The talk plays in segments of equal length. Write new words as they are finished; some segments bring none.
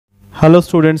Hello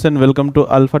students and welcome to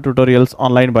Alpha Tutorials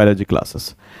online biology classes.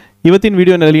 ಇವತ್ತಿನ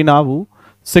ವಿಡಿಯೋನಲ್ಲಿ ನಾವು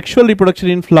sexual reproduction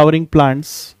in flowering plants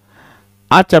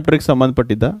ಆ ಚಾಪ್ಟರ್ಗೆ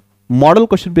ಸಂಬಂಧಪಟ್ಟಿದ್ದ model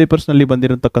question papers ನಲ್ಲಿ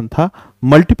ಬಂದಿರತಕ್ಕಂತ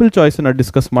multiple choice ಅನ್ನು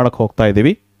discuss ಮಾಡಕ್ಕೆ ಹೋಗ್ತಾ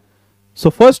ಇದ್ದೀವಿ. So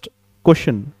first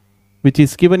question which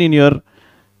is given in your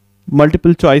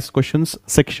multiple choice questions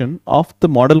section of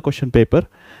the model question paper.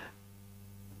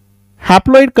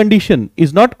 Haploid condition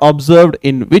is not observed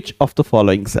in which of the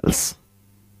following cells?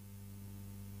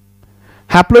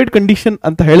 Haploid condition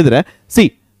anta helidre, see,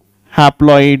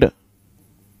 haploid,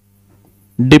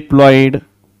 diploid,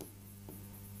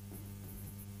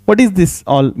 what is this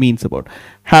all means about?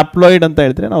 Haploid anta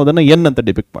helidre ನಾವು ಅದನ್ನ n ಅಂತ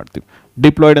depict ಮಾಡ್ತೀವಿ.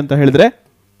 Diploid anta helidre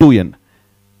 2n.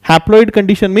 Haploid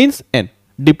condition means n.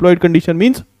 Diploid condition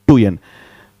means 2n.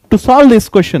 To solve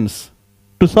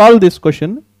these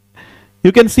question,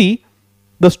 you can see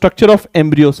the structure of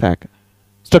embryo sac.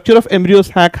 Structure of embryo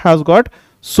sac has got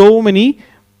so many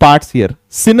parts here.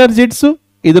 Synergids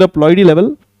idra ploidy level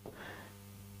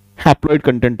haploid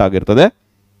content agirtade.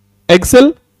 Egg cell,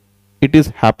 it is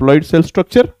haploid cell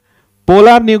structure.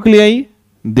 Polar nuclei,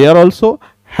 they are also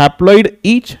haploid,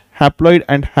 each haploid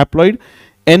and haploid,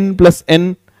 n plus n,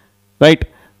 right?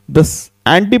 The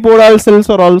antipodal cells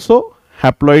are also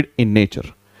haploid in nature.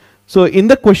 So in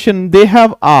the question they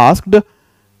have asked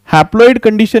haploid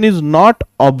condition is not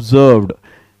observed.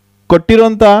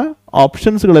 ಕೊಟ್ಟಿರುವಂತ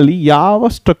options ಗಳಲ್ಲಿ ಯಾವ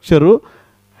structure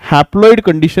haploid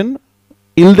condition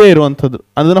ಇಲ್ಲದೆ ಇರುವಂತದ್ದು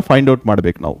ಅದನ್ನ find out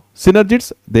ಮಾಡಬೇಕು ನಾವು. ಸಿನರ್ಜಿಡ್ಸ್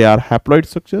they are haploid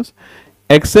structures.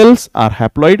 Excel's R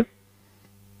haploid.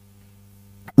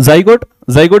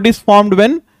 zygote is formed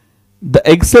when the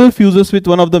egg cell fuses with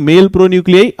one of the male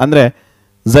pronuclei. ಅಂದ್ರೆ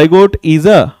zygote is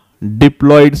a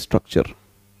diploid structure,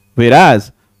 whereas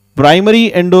primary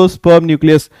endosperm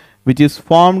nucleus, which is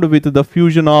formed with the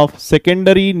fusion of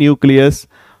secondary nucleus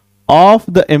of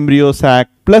the embryo sac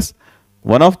plus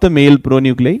one of the male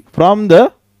pronuclei from the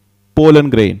pollen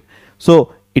grain. So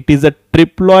it is a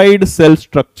triploid cell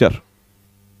structure.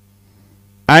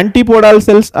 Antipodal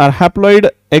cells are haploid.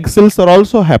 Egg cells are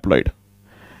also haploid.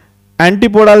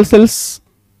 Antipodal cells,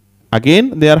 again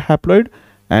they are haploid,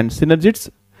 and synergids,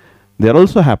 they are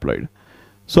also haploid.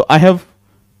 So I have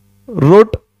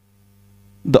wrote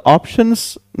the options,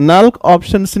 ನಾಲ್ಕು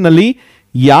options ನಲ್ಲಿ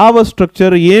ಯಾವ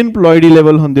structure ಏನ್ ploidy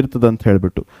level ಹೊಂದಿರ್ತದೆ ಅಂತ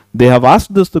ಹೇಳ್ಬಿಟ್ಟು they have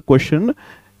asked this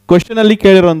question ಅಲ್ಲಿ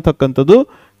ಕೇಳಿರುವಂತಕ್ಕಂಥದ್ದು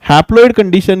haploid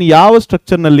condition ಯಾವ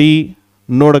structure ನಲ್ಲಿ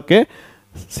ನೋಡಕ್ಕೆ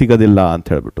ಸಿಗೋದಿಲ್ಲ ಅಂತ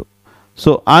ಹೇಳ್ಬಿಟ್ಟು. ಸೊ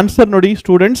ಆನ್ಸರ್ ನೋಡಿ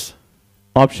ಸ್ಟೂಡೆಂಟ್ಸ್,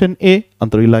 ಆಪ್ಷನ್ ಎ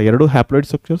ಅಂತೂ ಇಲ್ಲ, ಎರಡು ಹ್ಯಾಪ್ಲಾಯ್ಡ್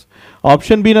ಸ್ಟ್ರಕ್ಚರ್ಸ್.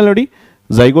 ಆಪ್ಷನ್ ಬಿ ನಲ್ಲಿ ನೋಡಿ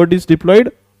zygote is diploid,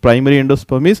 primary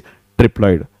endosperm is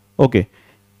triploid. Okay,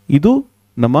 ಇದು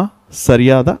ನಮ್ಮ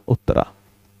ಸರಿಯಾದ ಉತ್ತರ.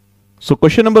 ಸೊ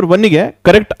ಕ್ವಶನ್ ನಂಬರ್ 1 ಗೆ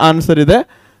ಕರೆಕ್ಟ್ ಆನ್ಸರ್ ಇದೆ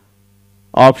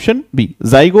option B.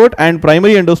 zygote and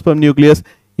primary endosperm nucleus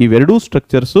ಇವೆರಡೂ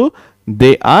structures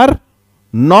they are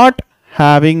not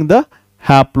having the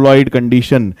haploid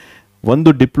condition. ಒಂದು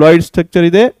ಡಿಪ್ಲಾಯ್ಡ್ ಸ್ಟ್ರಕ್ಚರ್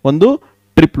ಇದೆ, ಒಂದು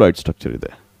ಟ್ರಿಪ್ಲಾಯ್ಡ್ ಸ್ಟ್ರಕ್ಚರ್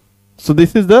ಇದೆ. So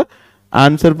this is the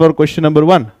answer for question number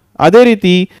 1. ಅದೇ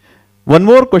ರೀತಿ one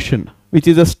more question which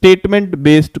is a statement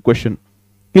based question.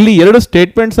 ಇಲ್ಲಿ ಎರಡು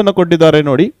statements ಅನ್ನು ಕೊಟ್ಟಿದ್ದಾರೆ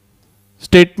ನೋಡಿ,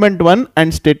 statement 1 and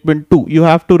statement 2. You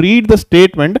have to read the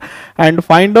statement and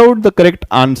find out the correct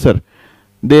answer.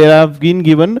 They have been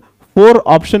given 4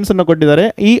 options ಅನ್ನು ಕೊಟ್ಟಿದ್ದಾರೆ.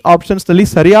 ಈ ಆಪ್ಷನ್ಸ್ ನಲ್ಲಿ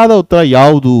ಸರಿಯಾದ ಉತ್ತರ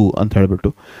ಯಾವುದು ಅಂತ ಹೇಳ್ಬಿಟ್ಟು.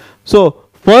 ಸೊ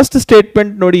ಫಸ್ಟ್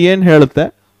ಸ್ಟೇಟ್ಮೆಂಟ್ ನೋಡಿ ಏನ್ ಹೇಳುತ್ತೆ,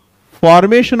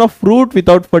 formation of fruit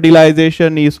without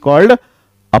fertilisation is called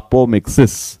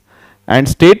apomixis. And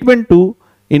statement 2,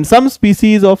 in some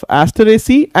species of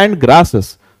Asteraceae and grasses,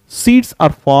 seeds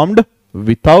are formed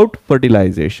without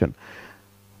fertilization.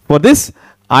 For this,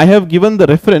 I have given the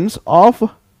reference of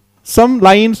some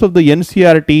lines of the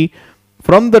NCERT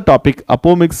from the topic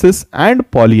apomixis and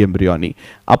polyembryony.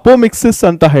 Apomixis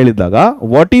anta helidaga,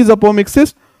 what is apomixis?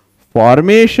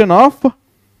 Formation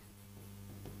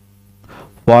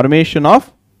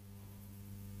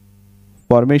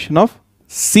of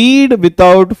seed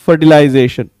without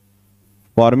fertilization.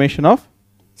 Formation of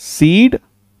seed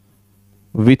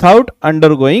without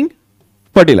undergoing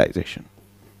fertilization.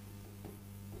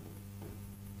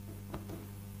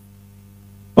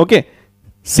 Okay,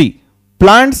 see,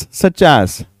 plants such as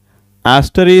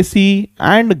Asteraceae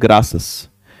and grasses,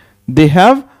 they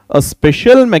have a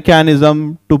special mechanism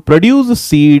to produce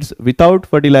seeds without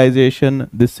fertilization.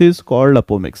 This is called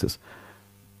apomixis.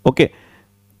 Okay,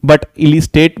 but ಇಲ್ಲಿ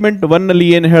statement 1 ನಲ್ಲಿ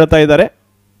ಏನು ಹೇಳ್ತಾ ಇದ್ದಾರೆ,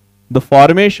 the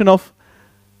formation of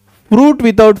fruit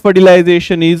without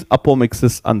fertilization is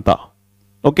apomixis ಅಂತ.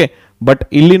 Okay, but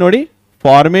ಇಲ್ಲಿ ನೋಡಿ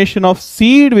formation of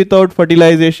seed without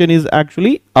fertilization is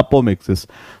actually apomixis.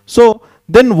 So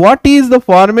then what is the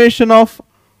formation of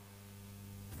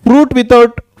fruit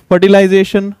without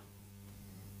fertilization?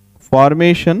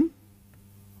 Formation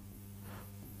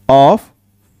of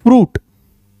fruit.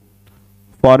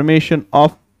 Formation of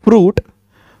fruit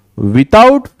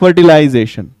without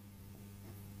fertilization.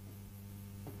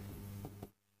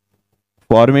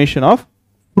 Formation of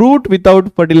fruit without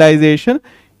fertilization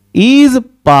is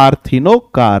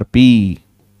parthenocarpy.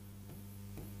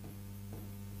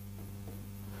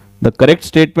 The correct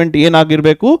statement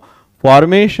ಏನಾಗಿರಬೇಕು?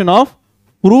 Formation of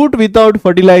fruit without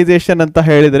fertilization ಅಂತ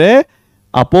ಹೇಳಿದ್ರೆ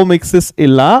apomixis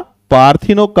ಇಲ್ಲ,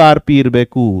 ಪಾರ್ಥಿನೋಕಾರ್ಪಿ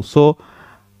ಇರಬೇಕು. So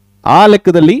ಆ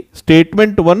ಲೆಕ್ಕದಲ್ಲಿ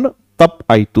statement 1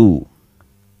 ತಪ್ಪಾಯಿತು.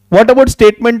 What about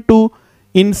statement 2?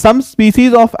 In some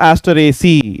species of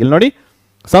Asteraceae, ಇಲ್ಲಿ ನೋಡಿ,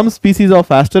 some species of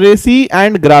asteraceae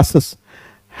and grasses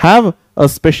have a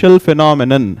special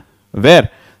phenomenon where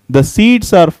the seeds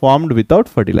are formed without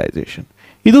fertilization.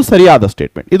 ಇದು ಸರಿಯಾದ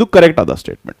ಸ್ಟೇಟ್ಮೆಂಟ್, ಇದು ಕರೆಕ್ಟ್ ಆದ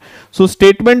statement. So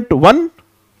statement 1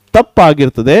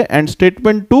 ತಪ್ಪಾಗಿರ್ತದೆ and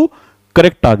statement 2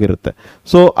 correct ಆಗಿರುತ್ತೆ.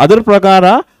 So ಅದರ ಪ್ರಕಾರ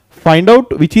find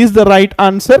out which is the right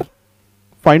answer.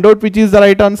 Find out which is the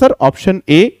right answer. Option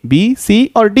A, B, C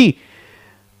R D?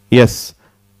 S,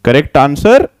 correct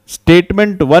answer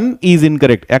statement 1 is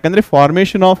incorrect. ಯಾಕಂದ್ರೆ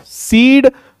formation of seed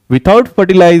without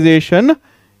fertilization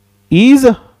is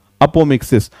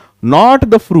apomixis, not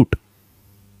the fruit.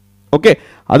 Okay,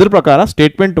 ಅದರ ಪ್ರಕಾರ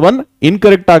statement 1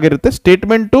 incorrect ಆಗಿರುತ್ತೆ.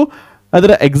 statement 2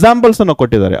 ಅದರ examples ಅನ್ನು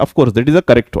ಕೊಟ್ಟಿದ್ದಾರೆ. of course that is a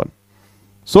correct one.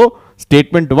 so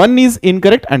statement 1 is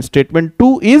incorrect and statement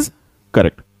 2 is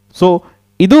correct. so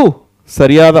ಇದು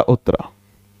ಸರಿಯಾದ ಉತ್ತರ.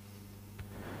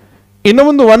 ಇನ್ನು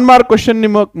ಒಂದು 1 ಮಾರ್ಕ್ ಕ್ವಶನ್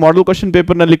ನಿಮ್ಮ ಮಾಡೆಲ್ ಕ್ವಶನ್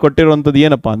ಪೇಪರ್ ನಲ್ಲಿ ಕೊಟ್ಟಿರುವಂತದ್ದು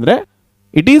ಏನಪ್ಪಾ ಅಂದ್ರೆ,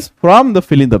 it is from the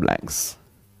fill in the blanks.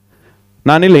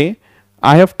 ನಾನಿಲ್ಲಿ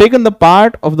I have taken the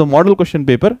part of the model question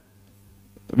paper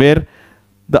wear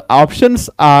the options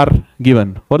are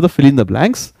given for the fill in the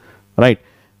blanks. Right,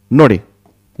 ನೋಡಿ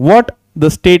what the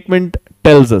statement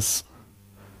tells us.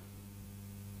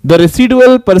 The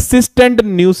ರೆಸಿಡುವಲ್ persistent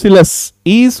nucellus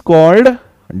is called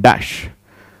dash.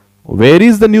 Where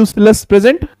is the nucellus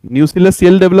present? Nucellus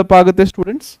ಎಲ್ಲಿ develop ಆಗುತ್ತೆ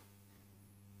students?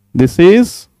 This is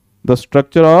the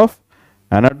structure of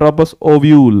anatropous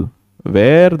ovule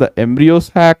where the embryo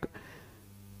sac,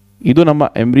 ಇದು ನಮ್ಮ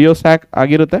embryo sac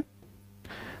ಆಗಿರುತ್ತೆ.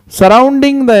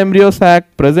 Surrounding the embryo sac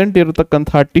present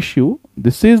ಇರತಕ್ಕಂಥ tissue,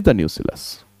 this is the nucellus.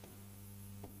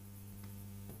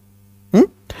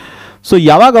 So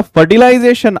ಯಾವಾಗ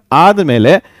fertilization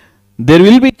ಆದಮೇಲೆ there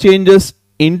will be changes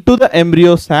into the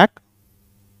embryo sac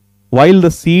while the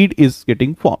seed is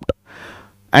getting formed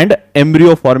and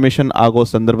embryo formation ಆಗೋ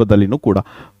ಸಂದರ್ಭದಲ್ಲಿನೂ ಕೂಡ.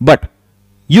 But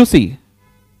you see,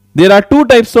 there are two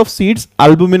types of seeds,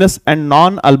 albuminous and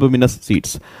non-albuminous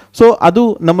seeds. So ಅದು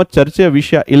ನಮ್ಮ ಚರ್ಚೆಯ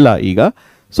ವಿಷಯ ಇಲ್ಲ ಈಗ.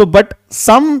 So but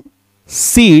some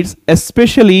seeds,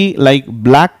 especially like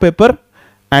black pepper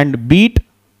and beet,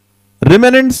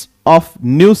 remnants of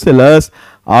nucellus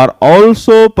are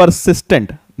also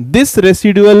persistent. This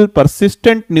residual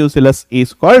persistent nucellus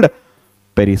is called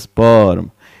perisperm.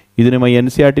 ಇದು ನಿಮ್ಮ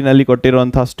NCERT ನಲ್ಲಿ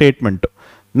ಕೊಟ್ಟಿರುವಂತಹ ಸ್ಟೇಟ್ಮೆಂಟ್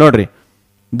ನೋಡ್ರಿ.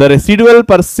 The ರೆಸಿಡುವಲ್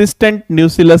persistent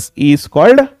nucellus is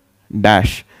called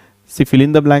dash. C fill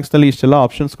in the blanks ನಲ್ಲಿ ಇಷ್ಟೆಲ್ಲ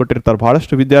options ಕೊಟ್ಟಿರ್ತಾರೆ.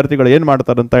 ಬಹಳಷ್ಟು ವಿದ್ಯಾರ್ಥಿಗಳು ಏನ್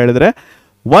ಮಾಡ್ತಾರೆ ಅಂತ ಹೇಳಿದ್ರೆ,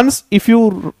 once if you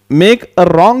make a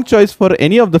wrong choice for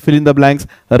any of the fill in the blanks,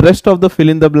 rest of the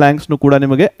fill in the blanks ನು ಕೂಡ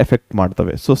ನಿಮಗೆ ಎಫೆಕ್ಟ್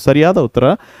ಮಾಡ್ತವೆ. ಸೊ ಸರಿಯಾದ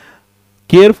ಉತ್ತರ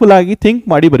ಕೇರ್ಫುಲ್ ಆಗಿ ಥಿಂಕ್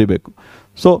ಮಾಡಿ ಬರಿಬೇಕು.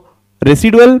 So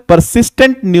ರೆಸಿಡುವಲ್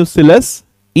persistent nucellus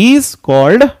is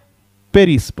called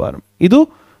ಪೆರಿಸ್ಪರ್ಮ್. ಇದು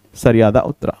ಸರಿಯಾದ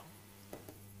ಉತ್ತರ.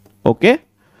 ಓಕೆ,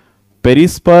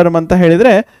 ಪೆರಿಸ್ಪರ್ಮ್ ಅಂತ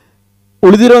ಹೇಳಿದ್ರೆ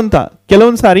ಉಳಿದಿರುವಂತ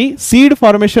ಕೆಲವೊಂದು ಸಾರಿ ಸೀಡ್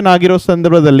ಫಾರ್ಮೇಶನ್ ಆಗಿರೋ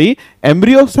ಸಂದರ್ಭದಲ್ಲಿ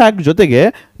ಎಂಬ್ರಿಯೋ ಸ್ಯಾಕ್ ಜೊತೆಗೆ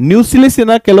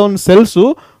ನ್ಯೂಸಿಲಿಸಿನ ಕೆಲವೊಂದು cells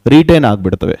retain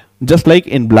ಆಗ್ಬಿಡ್ತವೆ. Just like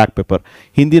in block pepper,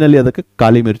 ಹಿಂದಿನಲ್ಲಿ ಅದಕ್ಕೆ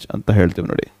ಕಾಲಿ ಮಿರ್ಚ್ ಅಂತ ಹೇಳ್ತೀವಿ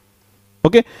ನೋಡಿ.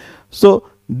 Okay, so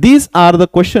these are the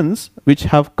questions which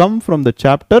have come from the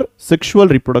chapter Sexual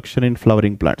Reproduction in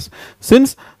Flowering Plants. Since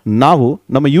ನಾವು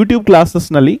ನಮ್ಮ YouTube classes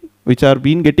ನಲ್ಲಿ which are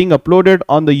been getting uploaded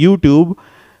on the YouTube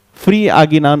free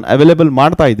ಆಗಿ ನಾನು ಅವೈಲೇಬಲ್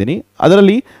ಮಾಡ್ತಾ ಇದ್ದೀನಿ,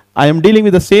 ಅದರಲ್ಲಿ I am dealing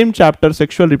with the same chapter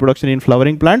Sexual Reproduction in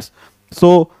Flowering Plants. So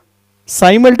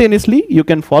simultaneously you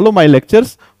can follow my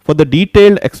lectures for the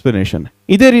detailed explanation.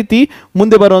 ಇದೇ ರೀತಿ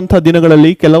ಮುಂದೆ ಬರುವಂತಹ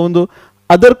ದಿನಗಳಲ್ಲಿ ಕೆಲವೊಂದು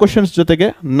other questions ಜೊತೆಗೆ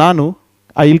ನಾನು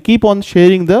I will keep on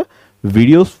sharing the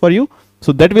videos for you, so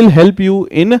that will help you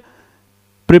in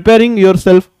preparing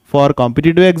yourself for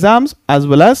competitive exams as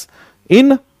well as in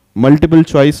multiple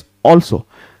choice also.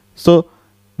 So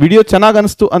video ಚೆನ್ನಾಗಿ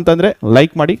ಅನಿಸ್ತು ಅಂತಂದ್ರೆ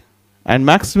like ಮಾಡಿ and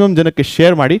maximum ಜನಕ್ಕೆ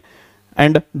share ಮಾಡಿ,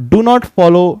 and do not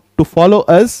follow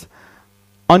us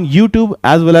on YouTube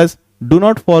as well as do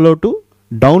not follow to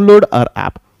download our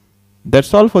app.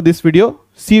 That's all for this video.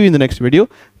 See you in the next video.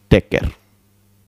 Take care.